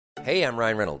Hey, I'm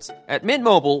Ryan Reynolds. At Mint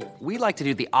Mobile, we like to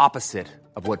do the opposite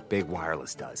of what Big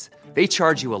Wireless does. They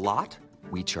charge you a lot,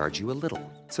 we charge you a little.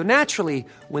 So naturally,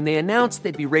 when they announced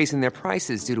they'd be raising their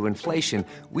prices due to inflation,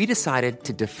 we decided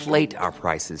to deflate our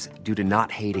prices due to not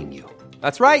hating you.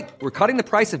 That's right. We're cutting the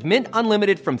price of Mint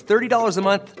Unlimited from $30 a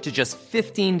month to just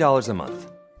 $15 a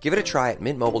month. Give it a try at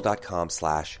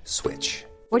mintmobile.com/switch.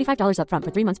 $45 up front for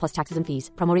 3 months plus taxes and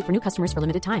fees. Promo rate for new customers for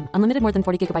limited time. Unlimited more than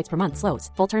 40 gigabytes per month. Slows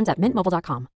full terms at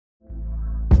mintmobile.com.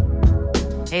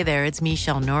 Hey there, it's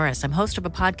Michelle Norris. I'm host of a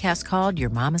podcast called Your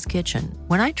Mama's Kitchen.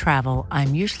 When I travel,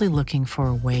 I'm usually looking for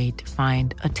a way to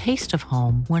find a taste of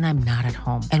home when I'm not at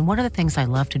home. And one of the things I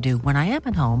love to do when I am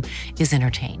at home is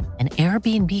entertain. And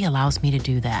Airbnb allows me to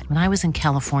do that. When I was in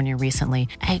California recently,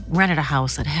 I rented a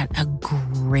house that had a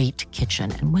great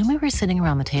kitchen. And when we were sitting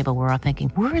around the table, we're all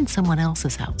thinking, we're in someone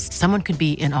else's house. Someone could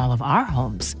be in all of our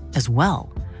homes as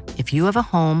well. If you have a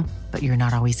home, but you're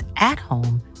not always at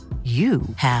home, you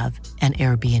have an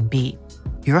Airbnb.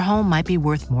 Your home might be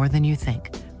worth more than you think.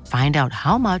 Find out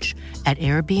how much at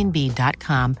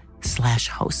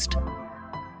airbnb.com/host.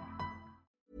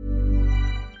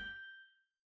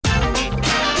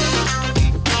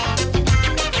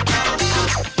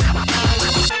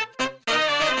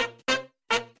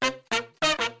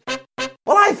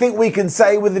 Well, I think we can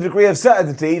say with a degree of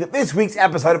certainty that this week's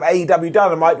episode of AEW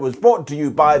Dynamite was brought to you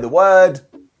by the word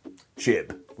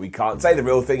chip. We can't say the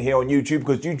real thing here on YouTube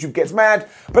because YouTube gets mad,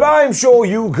 but I'm sure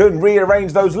you can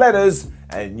rearrange those letters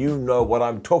and you know what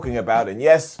I'm talking about. And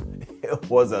yes, it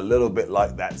was a little bit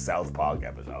like that South Park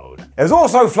episode. It was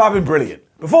also flapping brilliant.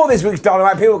 Before this week's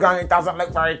Dynamite, people were going, it doesn't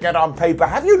look very good on paper.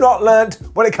 Have you not learnt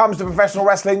when it comes to professional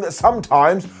wrestling that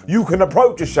sometimes you can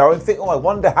approach a show and think, oh, I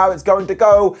wonder how it's going to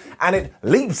go, and it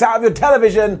leaps out of your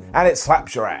television and it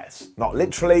slaps your ass. Not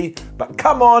literally, but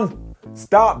come on.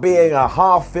 Start being a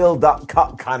half-filled up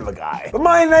cup kind of a guy. But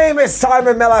my name is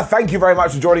Simon Miller. Thank you very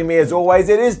much for joining me as always.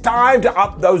 It is time to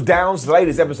up those downs to the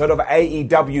latest episode of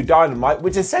AEW Dynamite,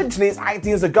 which essentially is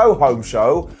acting as a go-home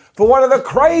show for one of the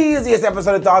craziest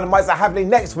episodes of Dynamites that are happening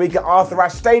next week at Arthur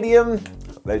Ashe Stadium.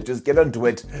 Let's just get onto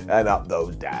it and up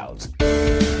those downs.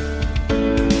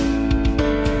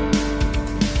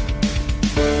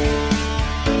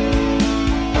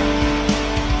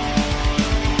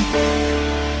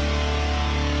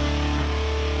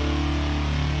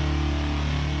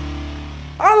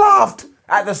 I laughed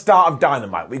at the start of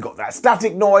Dynamite. We got that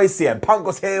static noise, CM Punk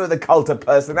was here with a cult of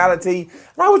personality,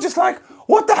 and I was just like,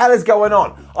 what the hell is going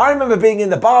on? I remember being in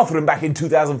the bathroom back in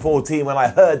 2014 when I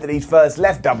heard that he'd first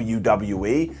left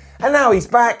WWE, and now he's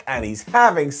back and he's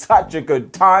having such a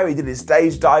good time. He did his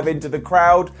stage dive into the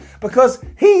crowd because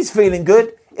he's feeling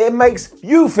good. It makes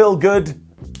you feel good.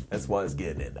 That's why it's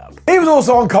getting it up. He was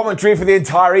also on commentary for the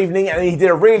entire evening and he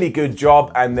did a really good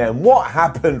job. And then what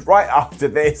happened right after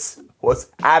this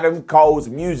was Adam Cole's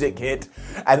music hit,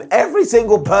 and every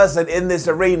single person in this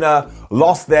arena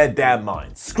lost their damn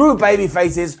minds. Screw baby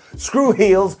faces, screw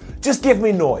heels, just give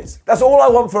me noise. That's all I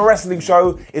want for a wrestling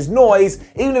show is noise,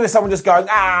 even if it's someone just going,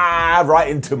 right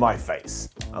into my face.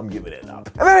 I'm giving it up.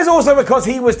 And that is also because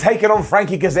he was taking on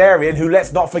Frankie Kazarian, who,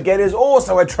 let's not forget, is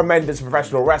also a tremendous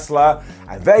professional wrestler,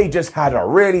 and they just had a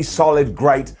really solid,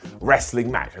 great wrestling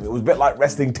match. And it was a bit like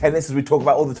wrestling tennis, as we talk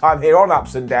about all the time here on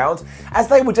Ups and Downs, as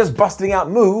they were just busting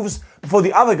out moves before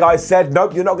the other guy said,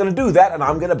 nope, you're not going to do that, and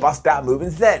I'm going to bust that move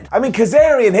instead. I mean,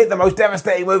 Kazarian hit the most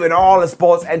devastating move in all of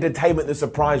sports entertainment, the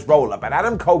surprise roll-up, and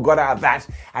Adam Cole got out of that,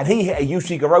 and he hit a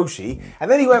Ushigoroshi, and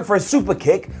then he went for a super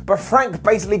kick, but Frank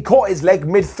basically caught his leg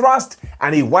mid-thrust,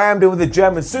 and he whammed him with a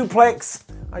German suplex.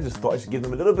 I just thought I should give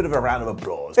them a little bit of a round of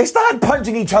applause. They started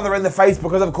punching each other in the face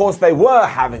because, of course, they were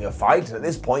having a fight, and at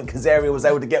this point, Kazarian was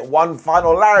able to get one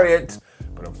final lariat,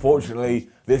 but unfortunately,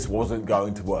 this wasn't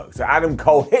going to work. So Adam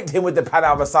Cole hit him with the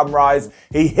Panama Sunrise.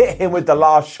 He hit him with the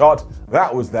last shot.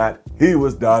 That was that. He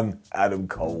was done. Adam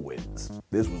Cole wins.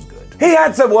 This was good. He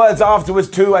had some words afterwards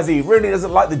too, as he really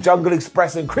doesn't like the Jungle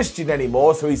Express and Christian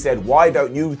anymore. So he said, why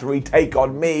don't you three take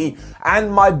on me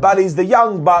and my buddies, the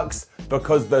Young Bucks,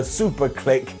 because the Super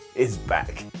Click is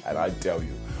back. And I tell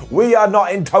you, we are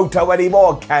not in Toto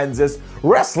anymore, Kansas.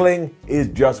 Wrestling is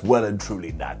just well and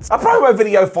truly nuts. A promo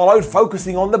video followed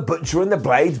focusing on the Butcher and the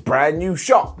Blade's brand new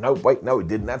shop. No, wait, no, it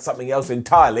didn't. That's something else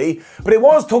entirely. But it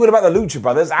was talking about the Lucha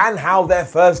Brothers and how their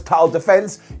first title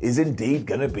defense is indeed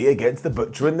going to be against the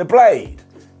Butcher and the Blade.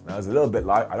 Now, I was a little bit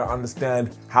like, I don't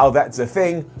understand how that's a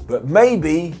thing, but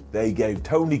maybe they gave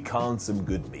Tony Khan some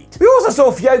good meat. We also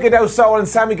saw Fuego del Sol and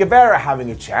Sammy Guevara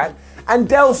having a chat, and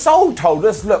Del Sol told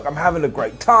us, look, I'm having a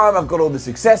great time, I've got all the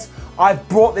success, I've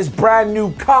brought this brand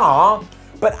new car,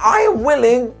 but I am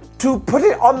willing to put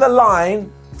it on the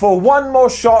line for one more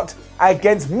shot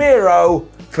against Miro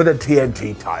for the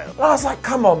TNT title. And I was like,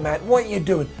 come on, man, what are you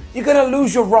doing? You're going to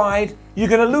lose your ride, you're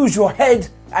going to lose your head,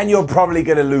 and you're probably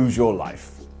going to lose your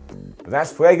life. But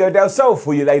that's Fuego del Sol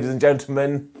for you, ladies and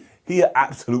gentlemen. He an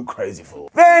absolute crazy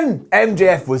fool. Then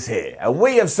MJF was here, and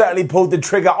we have certainly pulled the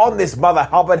trigger on this mother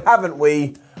hubbard, haven't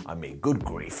we? I mean, good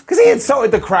grief. Because he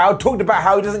insulted the crowd, talked about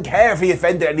how he doesn't care if he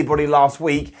offended anybody last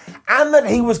week, and that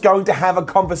he was going to have a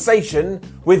conversation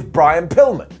with Brian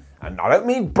Pillman. And I don't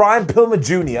mean Brian Pillman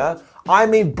Jr., I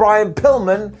mean Brian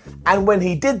Pillman, and when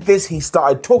he did this, he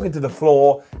started talking to the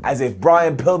floor as if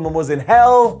Brian Pillman was in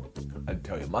hell. I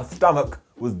tell you, my stomach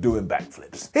was doing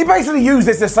backflips. He basically used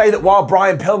this to say that while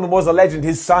Brian Pillman was a legend,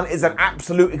 his son is an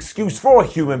absolute excuse for a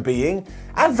human being,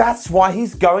 and that's why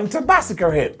he's going to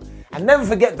massacre him. And never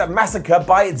forget that massacre,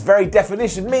 by its very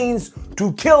definition, means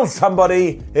to kill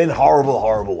somebody in horrible,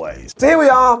 horrible ways. So here we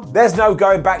are, there's no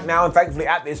going back now, and thankfully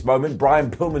at this moment, Brian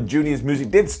Pillman Jr.'s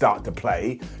music did start to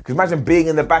play, because imagine being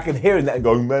in the back and hearing that and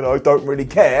going, man, I don't really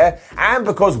care. And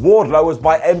because Wardlow was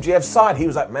by MJF's side, he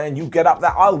was like, man, you get up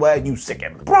that aisle where you sick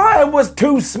him. Brian was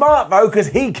too smart though, because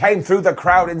he came through the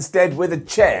crowd instead with a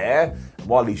chair.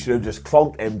 While he should have just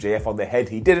clonked MJF on the head,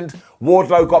 he didn't.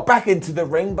 Wardlow got back into the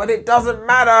ring, but it doesn't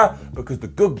matter because the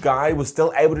good guy was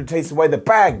still able to chase away the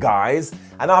bad guys.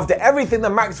 And after everything that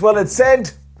Maxwell had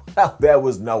said, well, there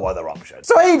was no other option.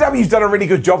 So AEW's done a really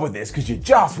good job with this because you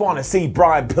just want to see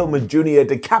Brian Pillman Jr.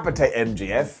 decapitate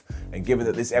MJF. And given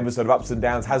that this episode of Ups and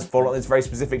Downs has fallen on this very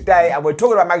specific day, and we're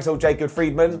talking about Maxwell Jacob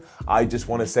Friedman, I just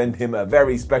want to send him a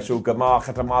very special Gamar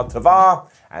Khatamar Tavar,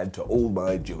 and to all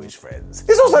my Jewish friends.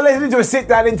 This also led into a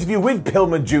sit-down interview with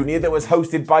Pillman Jr. that was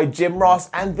hosted by Jim Ross,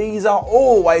 and these are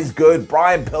always good.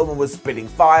 Brian Pillman was spitting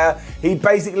fire. He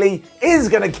basically is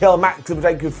going to kill Maxwell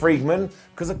Jacob Friedman,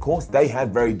 because of course they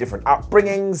had very different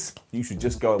upbringings. You should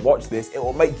just go and watch this. It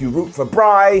will make you root for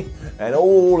Bry, and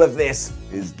all of this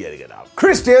is getting it up.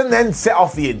 Christian then set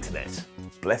off the internet.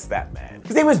 Bless that man.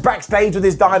 Because he was backstage with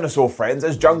his dinosaur friends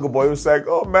as Jungle Boy was saying,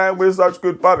 oh man, we're such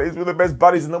good buddies, we're the best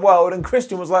buddies in the world. And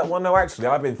Christian was like, well, no, actually,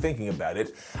 I've been thinking about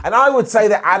it. And I would say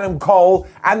that Adam Cole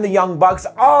and the Young Bucks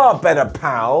are better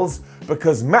pals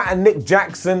because Matt and Nick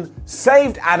Jackson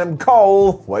saved Adam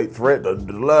Cole, wait for it,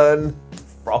 learn,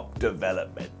 from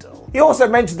developmental. He also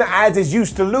mentioned that Ads is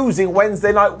used to losing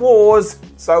Wednesday Night Wars,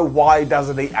 so why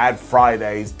doesn't he add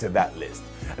Fridays to that list?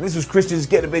 And this was Christian's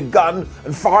getting a big gun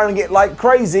and firing it like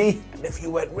crazy. And if you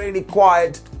went really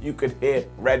quiet, you could hear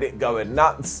Reddit going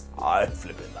nuts. I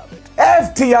flippin' love it.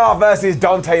 FTR versus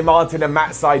Dante Martin and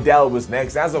Matt Sydal was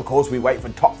next, as of course we wait for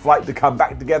Top Flight to come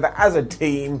back together as a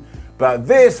team. But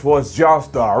this was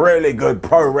just a really good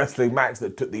pro wrestling match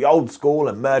that took the old school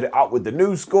and merged it up with the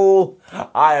new school.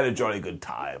 I had a jolly good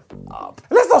time. And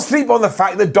let's not sleep on the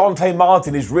fact that Dante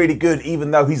Martin is really good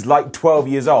even though he's like 12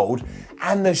 years old.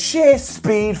 And the sheer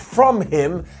speed from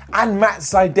him and Matt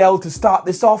Sydal to start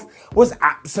this off was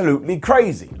absolutely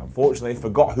crazy. Unfortunately, I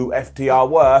forgot who FTR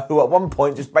were, who at one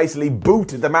point just basically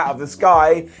booted them out of the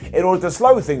sky in order to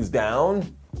slow things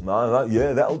down.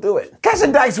 Yeah, that'll do it. Cash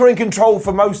and Dax were in control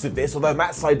for most of this, although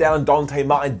Matt Sydal and Dante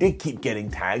Martin did keep getting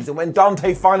tags, and when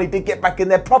Dante finally did get back in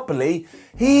there properly,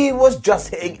 he was just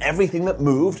hitting everything that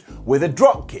moved with a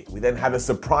drop kick. We then had a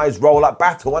surprise roll-up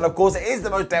battle, and of course it is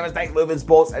the most devastating move in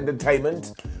sports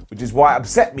entertainment, which is why it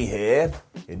upset me here.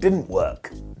 It didn't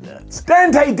work. Nuts.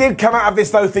 Dante did come out of this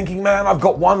though thinking, man, I've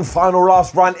got one final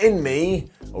last run in me.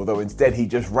 Although instead he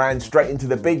just ran straight into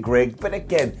the big rig. But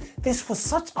again, this was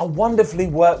such a wonderfully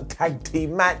worked tag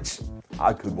team match.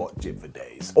 I could watch it for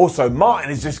days. Also,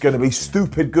 Martin is just going to be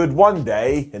stupid good one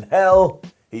day, and hell,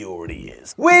 he already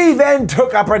is. We then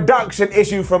took a production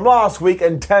issue from last week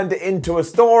and turned it into a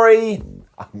story.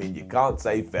 I mean, you can't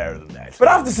say fairer than that. But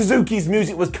after Suzuki's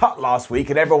music was cut last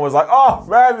week and everyone was like, oh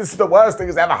man, this is the worst thing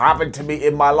that's ever happened to me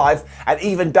in my life, and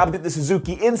even dubbed it the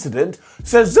Suzuki incident,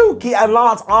 Suzuki and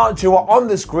Lance Archer were on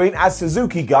the screen as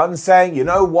Suzuki Gun saying, you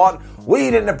know what, we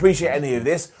didn't appreciate any of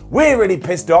this, we're really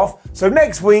pissed off, so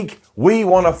next week we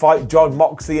want to fight John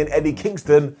Moxley and Eddie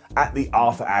Kingston at the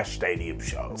Arthur Ashe Stadium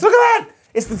show. So look at that!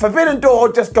 It's the Forbidden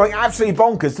Door just going absolutely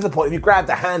bonkers to the point if you grab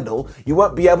the handle, you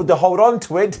won't be able to hold on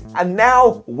to it, and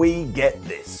now we get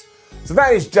this. So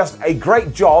that is just a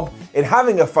great job in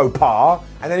having a faux pas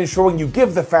and then ensuring you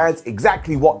give the fans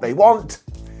exactly what they want.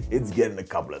 It's getting a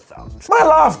couple of thumbs. My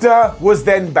laughter was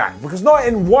then back, because not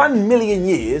in 1 million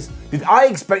years did I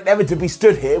expect ever to be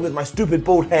stood here with my stupid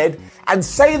bald head and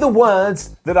say the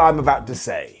words that I'm about to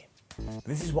say.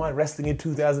 This is why wrestling in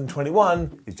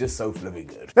 2021 is just so flipping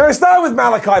good. Now, it started with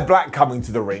Malachi Black coming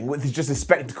to the ring, which is just a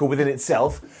spectacle within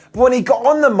itself. But when he got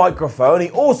on the microphone, he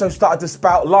also started to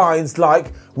spout lines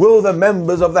like, "Will the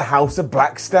members of the House of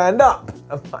Black stand up?"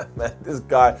 I'm like, man, this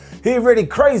guy, he's really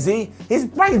crazy. His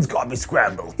brain's got to be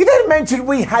scrambled. He then mentioned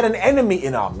we had an enemy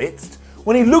in our midst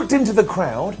when he looked into the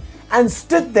crowd, and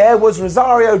stood there was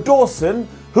Rosario Dawson,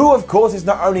 who of course is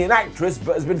not only an actress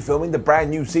but has been filming the brand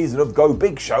new season of Go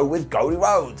Big Show with Cody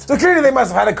Rhodes. So clearly they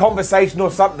must have had a conversation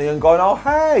or something and gone, "Oh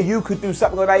hey, you could do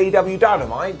something on AEW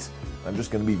Dynamite." I'm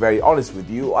just going to be very honest with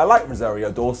you, I like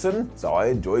Rosario Dawson, so I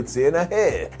enjoyed seeing her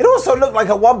here. It also looked like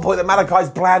at one point that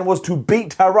Malachi's plan was to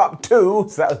beat her up too,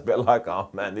 so that was a bit like, oh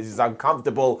man, this is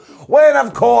uncomfortable. When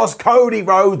of course Cody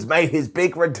Rhodes made his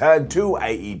big return to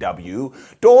AEW,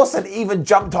 Dawson even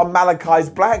jumped on Malachi's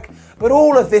Black, but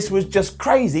all of this was just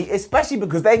crazy, especially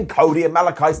because then Cody and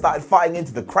Malachi started fighting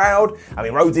into the crowd. I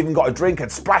mean, Rhodes even got a drink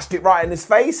and splashed it right in his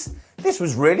face. This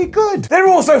was really good. They're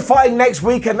also fighting next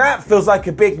week, and that feels like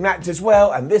a big match as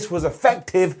well, and this was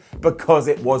effective because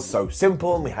it was so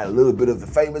simple, and we had a little bit of the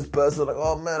famous person like,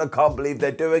 oh man, I can't believe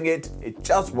they're doing it. It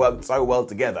just worked so well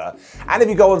together. And if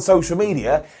you go on social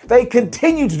media, they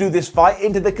continue to do this fight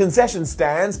into the concession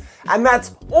stands, and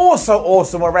that's also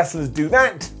awesome when wrestlers do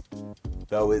that.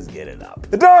 So is get it up.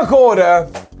 The Dark Order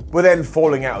were then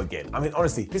falling out again. I mean,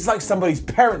 honestly, it's like somebody's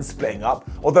parents splitting up.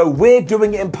 Although we're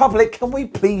doing it in public, can we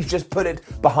please just put it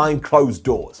behind closed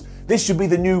doors? This should be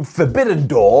the new forbidden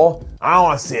door. I don't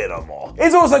want to see it no more.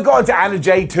 It's also gone to Anna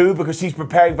Jay too, because she's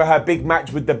preparing for her big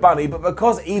match with the Bunny, but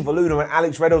because Eva Luna and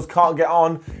Alex Reynolds can't get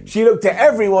on, she looked at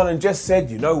everyone and just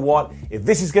said, you know what, if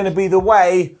this is going to be the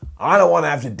way, I don't want to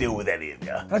have to deal with any of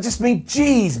you. And I just mean,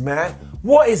 geez, man,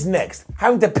 what is next?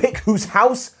 Having to pick whose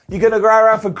house you're going to go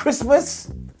around for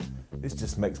Christmas? This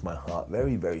just makes my heart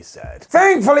very, very sad.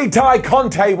 Thankfully, Ty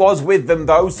Conte was with them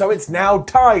though, so it's now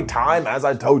Ty time, as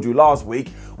I told you last week.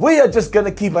 We are just going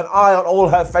to keep an eye on all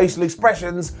her facial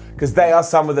expressions, because they are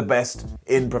some of the best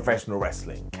in professional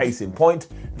wrestling. Case in point,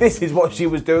 this is what she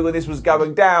was doing when this was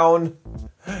going down.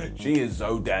 She is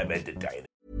so damn entertaining.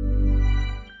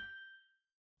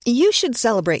 You should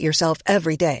celebrate yourself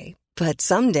every day, but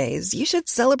some days you should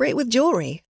celebrate with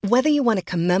jewelry. Whether you want to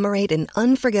commemorate an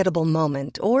unforgettable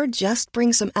moment or just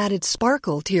bring some added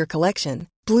sparkle to your collection,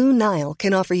 Blue Nile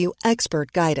can offer you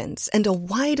expert guidance and a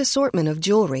wide assortment of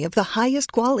jewelry of the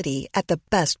highest quality at the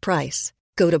best price.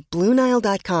 Go to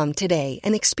BlueNile.com today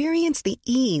and experience the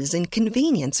ease and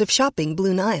convenience of shopping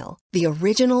Blue Nile, the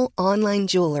original online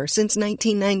jeweler since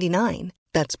 1999.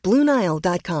 That's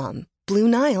BlueNile.com.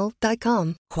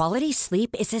 BlueNile.com. Quality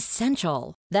sleep is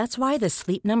essential. That's why the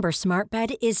Sleep Number Smart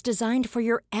Bed is designed for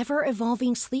your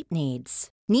ever-evolving sleep needs.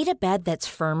 Need a bed that's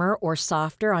firmer or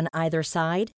softer on either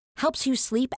side? Helps you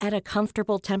sleep at a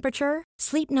comfortable temperature?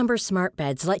 Sleep Number Smart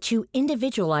Beds let you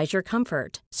individualize your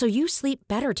comfort, so you sleep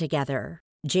better together.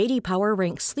 J.D. Power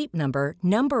ranks Sleep Number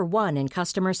number 1 in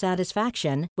customer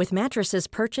satisfaction with mattresses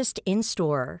purchased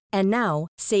in-store. And now,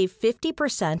 save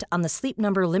 50% on the Sleep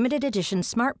Number Limited Edition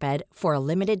Smart Bed for a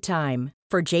limited time.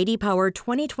 For J.D. Power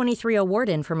 2023 award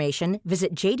information,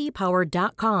 visit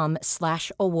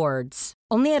jdpower.com/awards.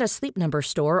 Only at a Sleep Number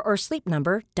store or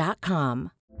sleepnumber.com.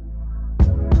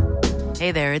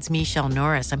 Hey there, it's Michelle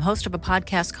Norris. I'm host of a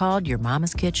podcast called Your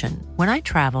Mama's Kitchen. When I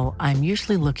travel, I'm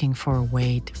usually looking for a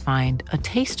way to find a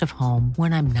taste of home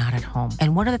when I'm not at home.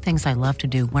 And one of the things I love to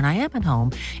do when I am at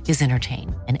home is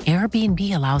entertain. And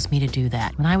Airbnb allows me to do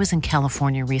that. When I was in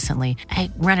California recently, I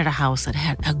rented a house that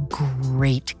had a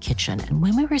great kitchen. And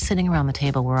when we were sitting around the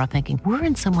table, we're all thinking, we're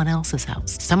in someone else's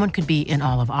house. Someone could be in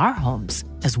all of our homes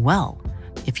as well.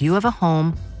 If you have a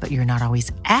home, but you're not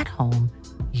always at home,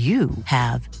 you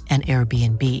have an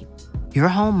Airbnb. Your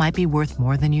home might be worth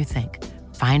more than you think.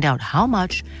 Find out how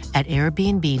much at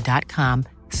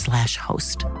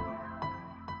airbnb.com/host.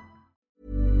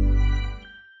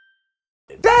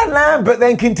 Dan Lambert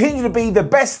then continued to be the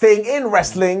best thing in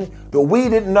wrestling that we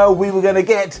didn't know we were going to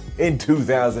get in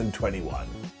 2021.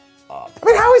 I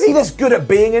mean, how is he this good at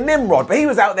being a Nimrod? But he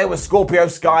was out there with Scorpio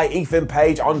Sky, Ethan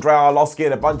Page, Andrei Arlovski,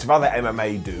 and a bunch of other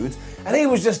MMA dudes. And he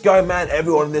was just going, man,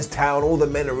 everyone in this town, all the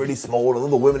men are really small and all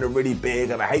the women are really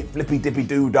big and I hate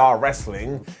flippy-dippy-doo-dah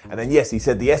wrestling. And then, yes, he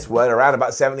said the S word around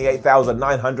about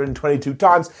 78,922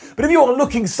 times. But if you are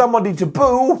looking somebody to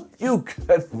boo, you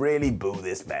could really boo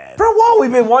this man. For a while,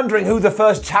 we've been wondering who the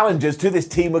first challengers to this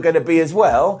team were going to be as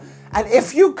well. And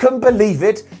if you can believe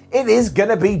it, it is going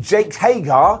to be Jake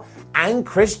Hager and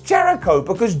Chris Jericho,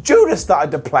 because Judas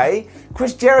started to play.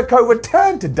 Chris Jericho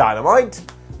returned to Dynamite.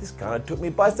 This kind of took me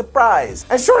by surprise.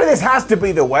 And surely this has to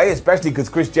be the way, especially because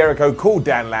Chris Jericho called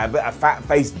Dan Lambert a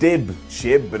fat-faced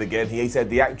shib, but again, he said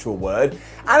the actual word.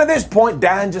 And at this point,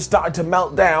 Dan just started to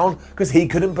melt down because he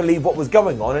couldn't believe what was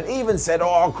going on and even said,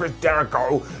 "Oh, Chris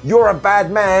Jericho, you're a bad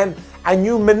man and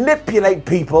you manipulate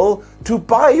people to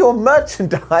buy your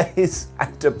merchandise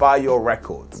and to buy your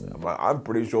records." I'm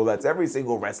pretty sure that's every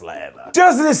single wrestler ever.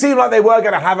 Just as it seemed like they were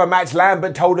going to have a match,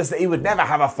 Lambert told us that he would never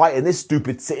have a fight in this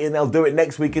stupid city and they'll do it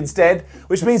next week instead,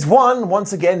 which means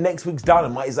once again, next week's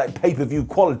Dynamite is like pay-per-view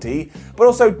quality, but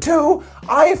also two,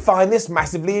 I find this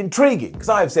massively intriguing, because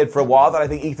I have said for a while that I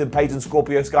think Ethan Page and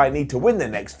Scorpio Sky need to win their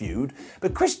next feud,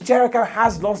 but Chris Jericho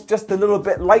has lost just a little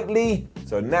bit lately,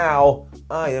 so now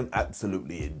I am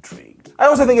absolutely intrigued. I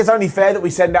also think it's only fair that we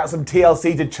send out some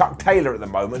TLC to Chuck Taylor at the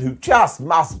moment, who just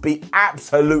must be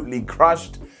absolutely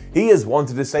crushed. He has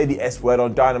wanted to say the S word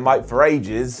on Dynamite for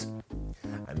ages,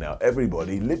 and now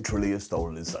everybody literally has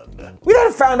stolen his thunder. We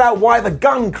then found out why the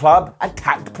Gun Club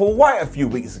attacked Paul White a few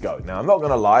weeks ago. Now, I'm not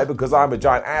going to lie, because I'm a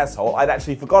giant asshole, I'd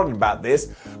actually forgotten about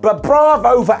this, but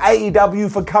bravo for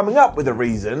AEW for coming up with a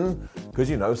reason, because,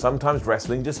 you know, sometimes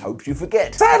wrestling just hopes you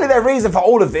forget. Sadly, their reason for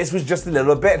all of this was just a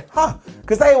little bit,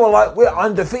 because they were like, we're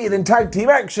undefeated in tag team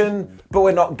action, but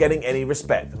we're not getting any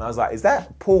respect. And I was like, is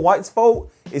that Paul White's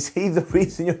fault? Is he the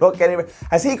reason you're not getting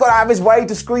respect? Has he got out of his way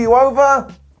to screw you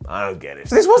over? I don't get it.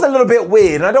 So this was a little bit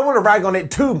weird, and I don't want to rag on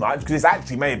it too much, because this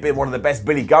actually may have been one of the best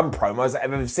Billy Gunn promos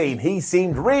I've ever seen. He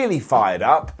seemed really fired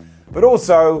up, but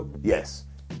also, yes,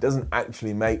 doesn't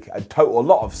actually make a total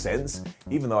lot of sense,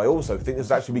 even though I also think this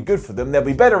will actually be good for them. They'll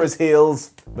be better as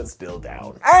heels, but still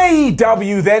down.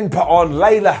 AEW then put on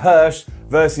Layla Hirsch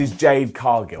versus Jade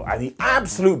Cargill, and the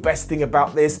absolute best thing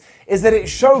about this is that it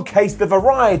showcased the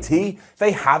variety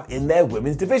they have in their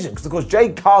women's division, because of course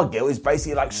Jade Cargill is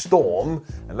basically like Storm,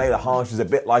 and Layla Hirsch is a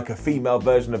bit like a female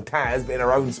version of Taz, but in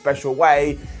her own special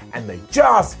way, and they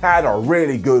just had a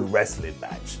really good wrestling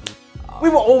match. We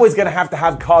were always going to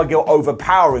have Cargill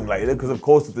overpowering Layla because, of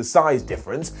course, of the size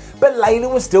difference, but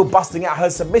Layla was still busting out her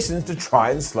submissions to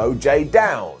try and slow Jade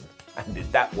down. And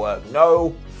did that work?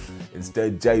 No.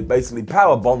 Instead, Jade basically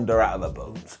powerbombed her out of the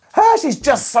bones. Hirsch is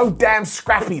just so damn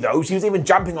scrappy, though. She was even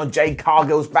jumping on Jade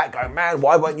Cargill's back going, "Man,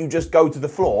 why won't you just go to the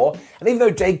floor?" And even though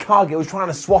Jade Cargill was trying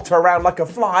to swat her around like a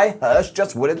fly, Hirsch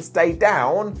just wouldn't stay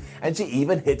down, and she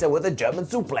even hit her with a German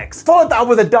suplex. Followed that up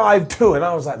with a dive too, and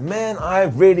I was like, man, I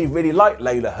really, really like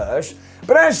Layla Hirsch.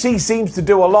 But as she seems to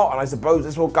do a lot, and I suppose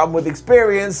this will come with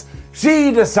experience,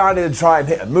 she decided to try and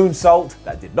hit a moonsault.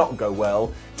 That did not go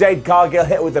well. Jade Cargill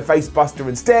hit her with the facebuster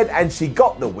instead, and she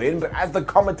got the win, but as the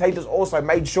commentators also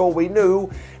made sure we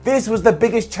knew, this was the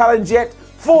biggest challenge yet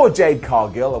for Jade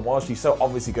Cargill, and while she's so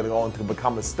obviously going to go on to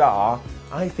become a star,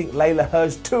 I think Layla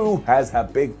Hirsch too has her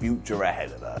big future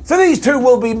ahead of her. So these two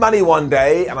will be money one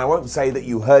day, and I won't say that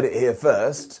you heard it here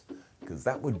first, because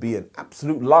that would be an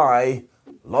absolute lie.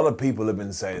 A lot of people have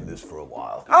been saying this for a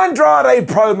while. Andrade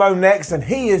promo next, and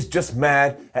he is just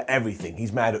mad at everything.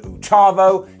 He's mad at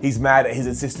Chavo, he's mad at his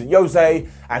assistant Jose,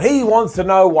 and he wants to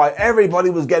know why everybody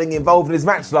was getting involved in his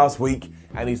match last week,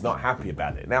 and he's not happy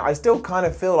about it. Now, I still kind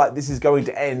of feel like this is going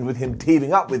to end with him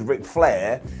teaming up with Ric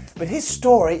Flair, but his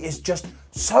story is just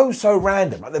so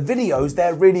random. Like, the videos,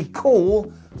 they're really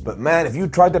cool, but man, if you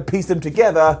tried to piece them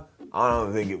together, I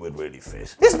don't think it would really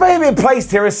fit. This may have been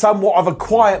placed here as somewhat of a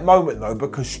quiet moment though,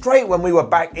 because straight when we were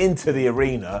back into the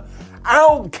arena,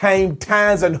 out came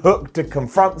Taz and Hook to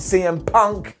confront CM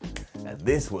Punk, and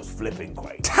this was flipping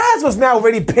great. Taz was now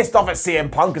really pissed off at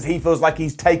CM Punk because he feels like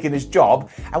he's taken his job,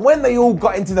 and when they all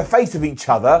got into the face of each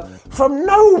other, from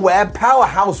nowhere,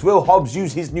 Powerhouse Will Hobbs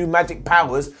used his new magic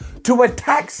powers to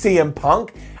attack CM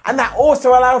Punk, and that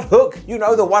also allowed Hook, you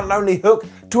know, the one and only Hook,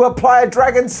 to apply a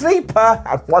Dragon Sleeper.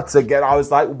 And once again, I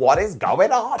was like, what is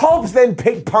going on? Hobbs then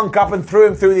picked Punk up and threw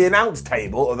him through the announce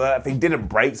table, although that thing didn't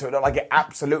break, so it looked like it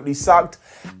absolutely sucked.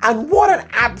 And what an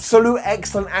absolute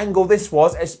excellent angle this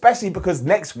was, especially because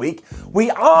next week, we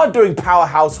are doing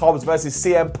Powerhouse Hobbs versus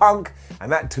CM Punk,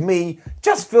 and that to me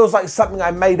just feels like something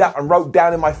I made up and wrote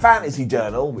down in my fantasy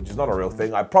journal, which is not a real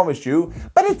thing, I promise you,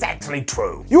 but it's actually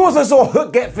true. You also saw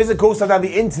Hook get physical, so now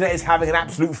the internet is having an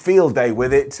absolute field day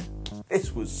with it.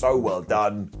 This was so well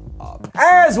done.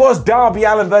 As was Darby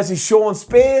Allin versus Shawn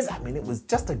Spears. I mean, it was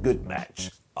just a good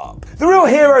match. The real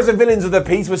heroes and villains of the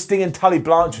piece were Sting and Tully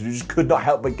Blanchard, who just could not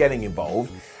help but getting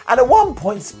involved. And at one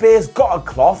point, Spears got a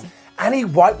cloth and he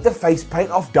wiped the face paint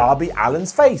off Darby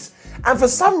Allin's face. And for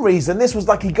some reason, this was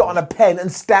like he got on a pen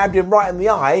and stabbed him right in the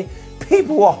eye.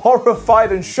 People were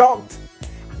horrified and shocked.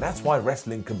 And That's why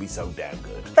wrestling can be so damn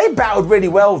good. They battled really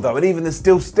well though, and even the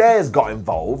steel stairs got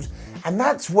involved. And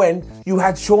that's when you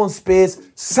had Shawn Spears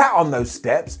sat on those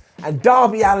steps and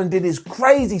Darby Allin did his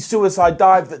crazy suicide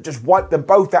dive that just wiped them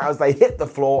both out as they hit the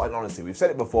floor. And honestly, we've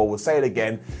said it before, we'll say it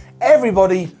again.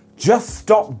 Everybody just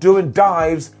stop doing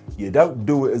dives. You don't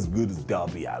do it as good as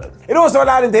Darby Allin. It also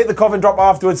allowed him to hit the coffin drop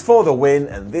afterwards for the win.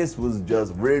 And this was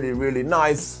just really, really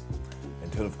nice.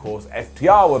 Until, of course,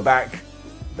 FTR were back.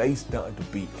 They started to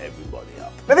beat everybody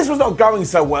up. Now this was not going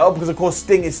so well because of course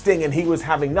Sting is Sting and he was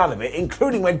having none of it,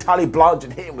 including when Tully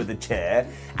Blanchard hit him with the chair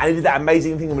and he did that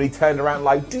amazing thing when he turned around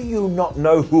like, do you not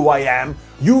know who I am?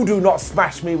 You do not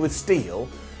smash me with steel.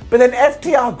 But then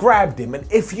FTR grabbed him and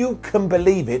if you can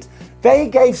believe it, they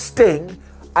gave Sting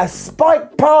a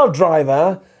spike pile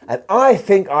driver and I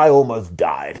think I almost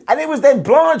died. And it was then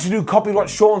Blanchard who copied what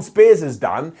Shawn Spears has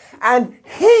done, and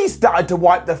he started to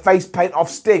wipe the face paint off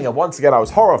Sting. And once again, I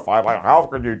was horrified, like, how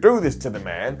could you do this to the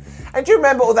man? And do you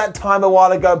remember all that time a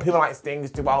while ago, people were like,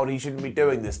 Sting's too old, he shouldn't be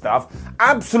doing this stuff?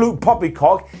 Absolute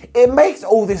poppycock. It makes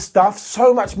all this stuff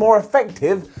so much more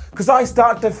effective, because I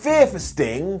start to fear for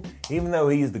Sting, even though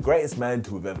he is the greatest man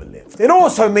to have ever lived. It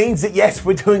also means that yes,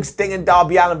 we're doing Sting and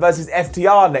Darby Allin versus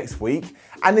FTR next week,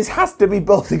 and this has to be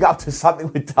building up to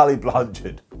something with Tully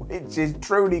Blanchard, which is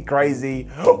truly crazy.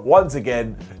 Once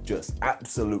again, just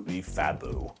absolutely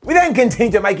faboo. We then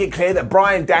continue to make it clear that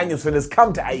Bryan Danielson has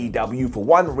come to AEW for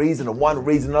one reason and one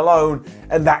reason alone,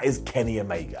 and that is Kenny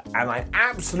Omega. And I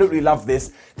absolutely love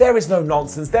this. There is no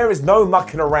nonsense. There is no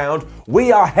mucking around.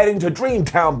 We are heading to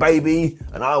Dreamtown, baby,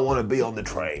 and I want to be on the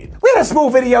train. We had a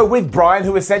small video with Bryan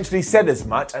who essentially said as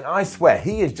much, and I swear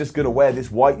he is just going to wear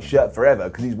this white shirt forever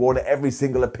because he's worn it every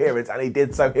single appearance, and he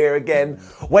did so here again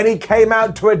when he came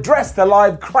out to address the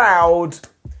live crowd.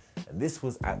 And this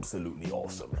was absolutely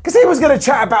awesome. Because he was going to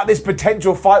chat about this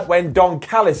potential fight when Don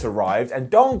Callis arrived, and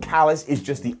Don Callis is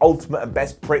just the ultimate and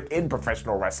best prick in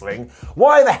professional wrestling.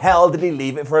 Why the hell did he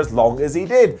leave it for as long as he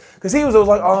did? Because he was always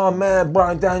like, oh man,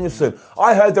 Bryan Danielson,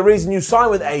 I heard the reason you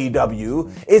signed with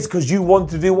AEW is because you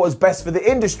wanted to do what was best for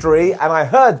the industry, and I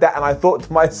heard that and I thought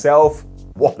to myself,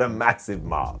 what a massive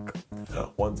mark.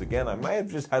 Once again, I may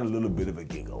have just had a little bit of a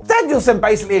giggle. Danielson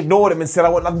basically ignored him and said, I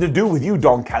want nothing to do with you,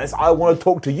 Don Callis. I want to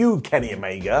talk to you, Kenny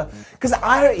Omega, because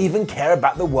I don't even care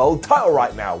about the world title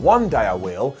right now. One day I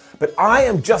will, but I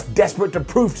am just desperate to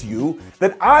prove to you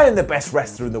that I am the best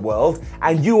wrestler in the world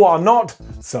and you are not,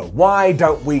 so why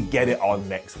don't we get it on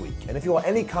next week? And if you're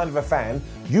any kind of a fan,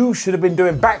 you should have been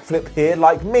doing backflip here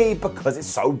like me because it's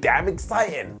so damn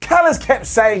exciting. Callis kept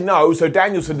saying no, so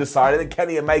Danielson decided that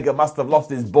Kenny Omega must have lost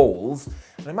his balls.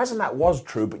 And imagine that was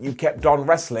true, but you kept on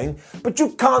wrestling. But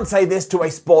you can't say this to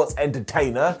a sports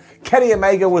entertainer. Kenny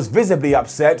Omega was visibly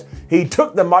upset. He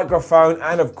took the microphone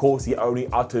and of course he only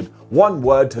uttered one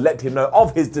word to let him know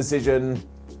of his decision.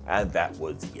 And that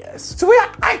was yes. So we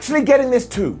are actually getting this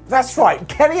too. That's right,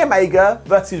 Kenny Omega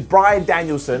versus Bryan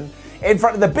Danielson in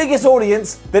front of the biggest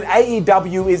audience that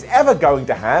AEW is ever going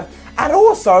to have. And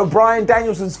also Bryan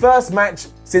Danielson's first match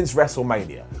since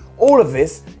WrestleMania. All of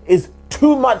this is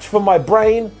too much for my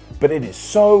brain, but it is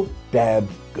so damn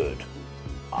good.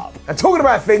 And talking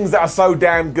about things that are so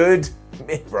damn good,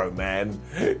 Miro, man,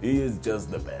 he is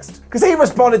just the best. Because he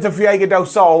responded to Fuego del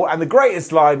Sol, and the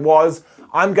greatest line was,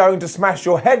 I'm going to smash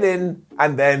your head in,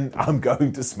 and then I'm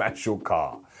going to smash your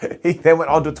car. He then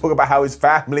went on to talk about how his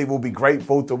family will be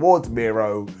grateful towards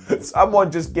Miro.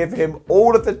 Someone just give him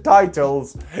all of the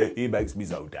titles. He makes me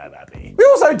so damn happy. We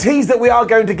also teased that we are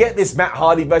going to get this Matt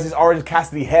Hardy versus Orange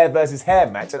Cassidy hair versus hair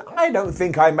match, and I don't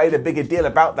think I made a bigger deal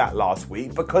about that last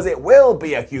week because it will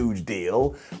be a huge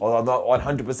deal, although I'm not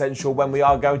 100% sure when we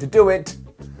are going to do it.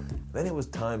 Then it was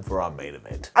time for our main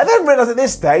event. I then realised at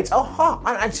this stage, I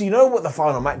actually know what the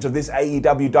final match of this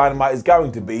AEW Dynamite is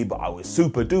going to be, but I was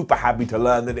super duper happy to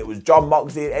learn that it was Jon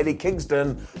Moxley and Eddie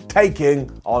Kingston taking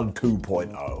on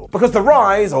 2.0. Because the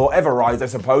rise, or ever rise I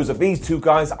suppose, of these two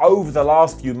guys over the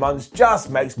last few months just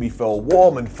makes me feel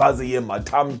warm and fuzzy in my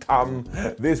tum-tum.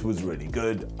 This was really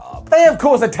good. They of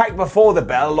course attacked before the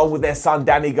bell along with their son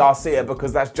Danny Garcia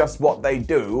because that's just what they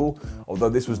do. Although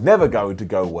this was never going to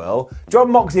go well, Jon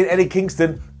Moxley and Eddie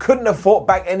Kingston couldn't have fought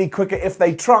back any quicker if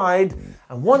they tried,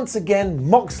 and once again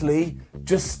Moxley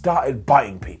just started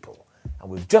biting people. And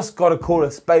we've just got to call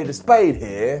a spade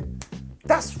here.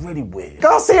 That's really weird.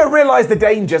 Garcia realised the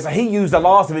danger, so he used the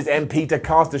last of his MP to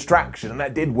cast distraction, and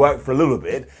that did work for a little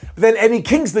bit. But then Eddie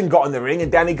Kingston got in the ring,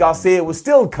 and Danny Garcia was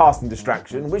still casting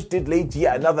distraction, which did lead to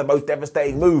yet another most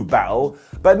devastating move battle.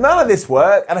 But none of this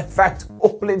worked, and in fact,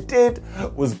 all it did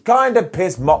was kind of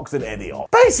piss Mox and Eddie off.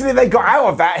 Basically, they got out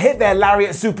of that, hit their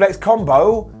lariat suplex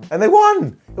combo, and they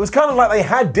won. It was kind of like they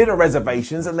had dinner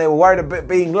reservations and they were worried about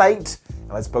being late.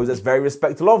 And I suppose that's very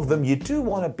respectful of them. You do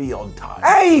want to be on time.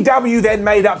 AEW then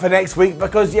made up for next week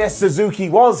because, yes, Suzuki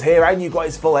was here and you got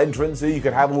his full entrance so you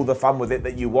could have all the fun with it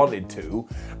that you wanted to.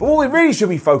 But what we really should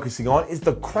be focusing on is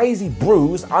the crazy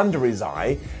bruise under his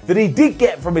eye that he did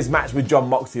get from his match with Jon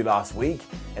Moxley last week.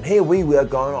 And here we were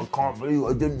going, I can't believe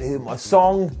I didn't hear my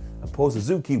song. And poor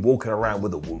Suzuki walking around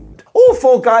with a wound. All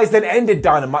four guys then ended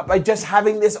Dynamite by just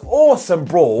having this awesome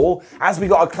brawl as we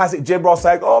got a classic Jim Ross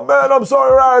saying, oh man, I'm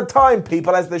sorry, we're out of time,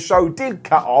 people, as the show did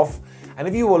cut off. And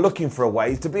if you were looking for a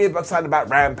way to be excited about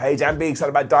Rampage and be excited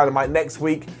about Dynamite next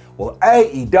week, well,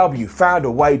 AEW found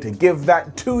a way to give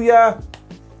that to you.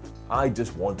 I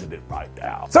just wanted it right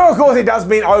now. So of course it does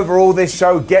mean overall this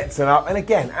show gets an up. And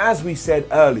again, as we said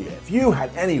earlier, if you had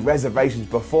any reservations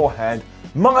beforehand,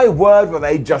 my word, were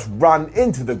they just run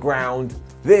into the ground.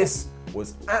 This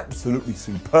was absolutely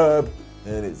superb,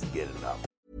 and it's getting up.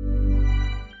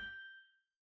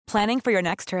 Planning for your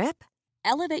next trip?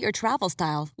 Elevate your travel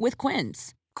style with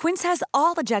Quince. Quince has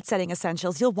all the jet-setting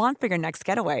essentials you'll want for your next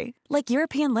getaway, like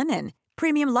European linen,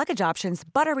 premium luggage options,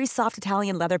 buttery soft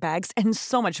Italian leather bags, and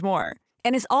so much more.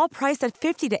 And is all priced at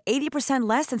 50 to 80%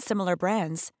 less than similar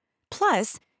brands.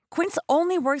 Plus, Quince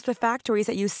only works with factories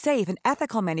that use safe and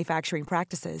ethical manufacturing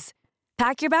practices.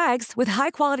 Pack your bags with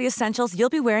high-quality essentials you'll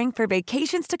be wearing for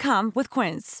vacations to come with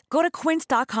Quince. Go to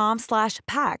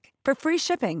quince.com/pack for free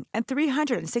shipping and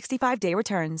 365-day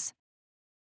returns.